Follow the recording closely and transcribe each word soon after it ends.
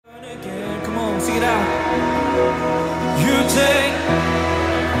Sing it out. You take.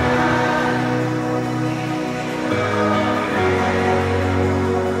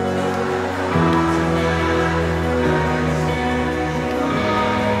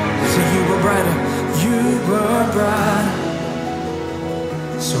 So you were brighter, you burn brighter.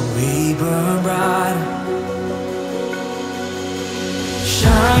 So we burn brighter.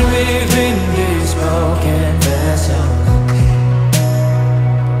 Shine within these broken vessels.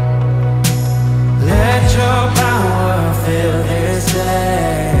 Let your power fill this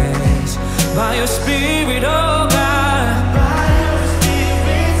place. By your spirit, oh God. By your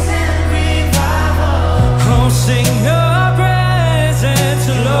spirit, send revival. Oh, sing your presence,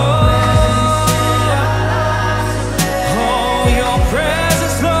 Lord. Oh, your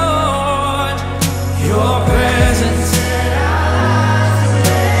presence, Lord. Your presence.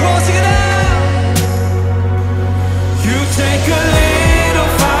 Oh, sing it out. You take a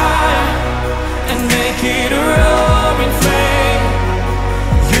little fire and make it a roaring flame.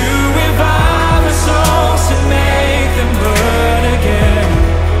 You revive our souls and make them burn again.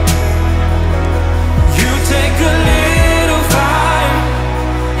 You take a little fire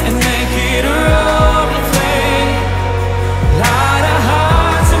and make it a roaring flame. Light our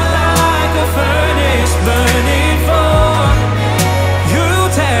hearts up like a furnace burning for. You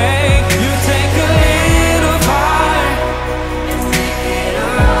take a little fire and make it a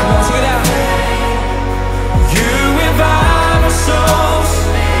roaring flame. You revive our souls.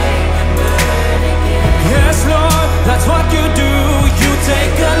 Yes, Lord, that's what you do. You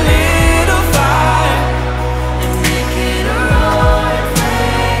take a little fire and make it a roaring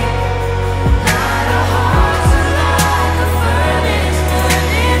flame. Light our hearts like a furnace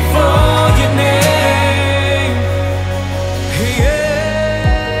burning for your name.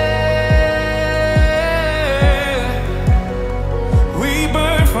 Yeah, we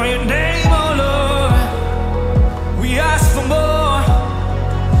burn for your name, oh Lord. We ask for more.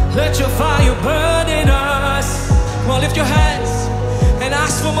 Let your fire burn in us. Well, lift your hands and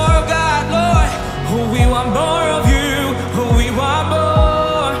ask for more of God, Lord. Oh, we want more of you. Oh, we want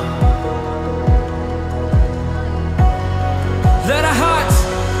more. Let our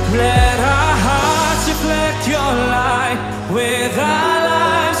hearts reflect your light. With our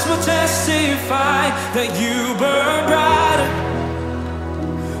lives we'll testify that you burn brighter.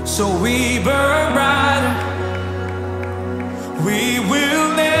 So we burn brighter. We will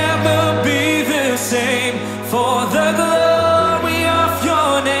never be the same. For the glory of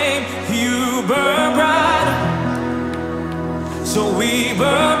your name, you burn brighter. So we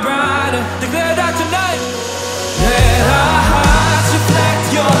burn brighter. Declare that tonight. Let our hearts reflect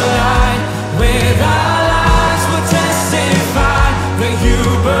your light. With our lives we'll testify that you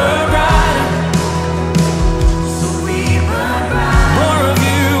burn brighter. So we burn brighter. More of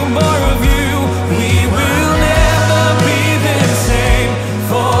you, more of you. We will never be the same.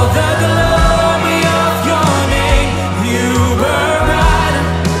 For the glory of your name, you burn brighter.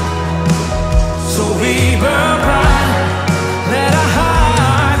 So we burn brighter. Let our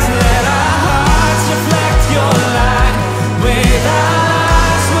hearts reflect your light. With our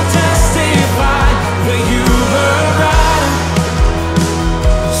lives we'll testify that you burn brighter.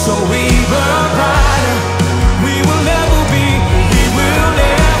 So we burn brighter. We will never be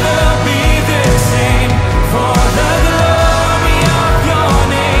the same. For the glory of your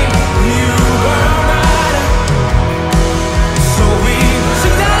name, you burn brighter. So we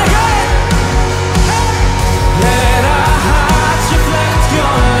sing that again. Let our hearts reflect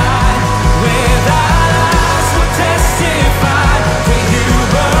your light. With our lives we'll testify that you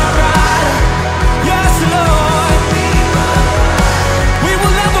burn brighter. Yes, Lord. We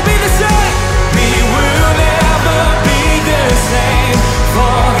will never be the same. We will never be the same.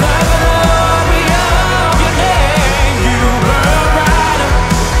 For the glory of your name, you burn brighter.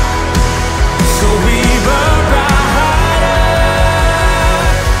 So we burn brighter.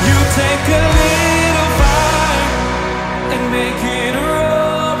 You take a little fire and make it a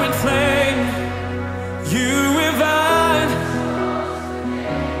roaring flame. You revive.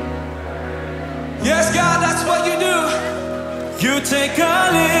 Yes, God, that's what you do. You take a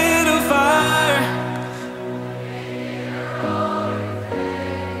little fire.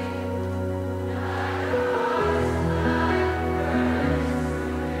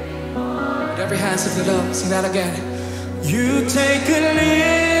 With every hand lifted up, sing that again. You take a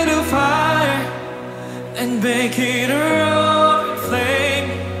little fire and make it a roaring flame.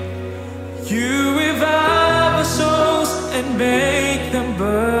 You revive our souls and make them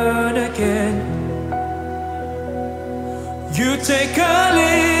burn again. You take a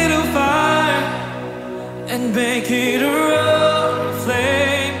little fire and make it a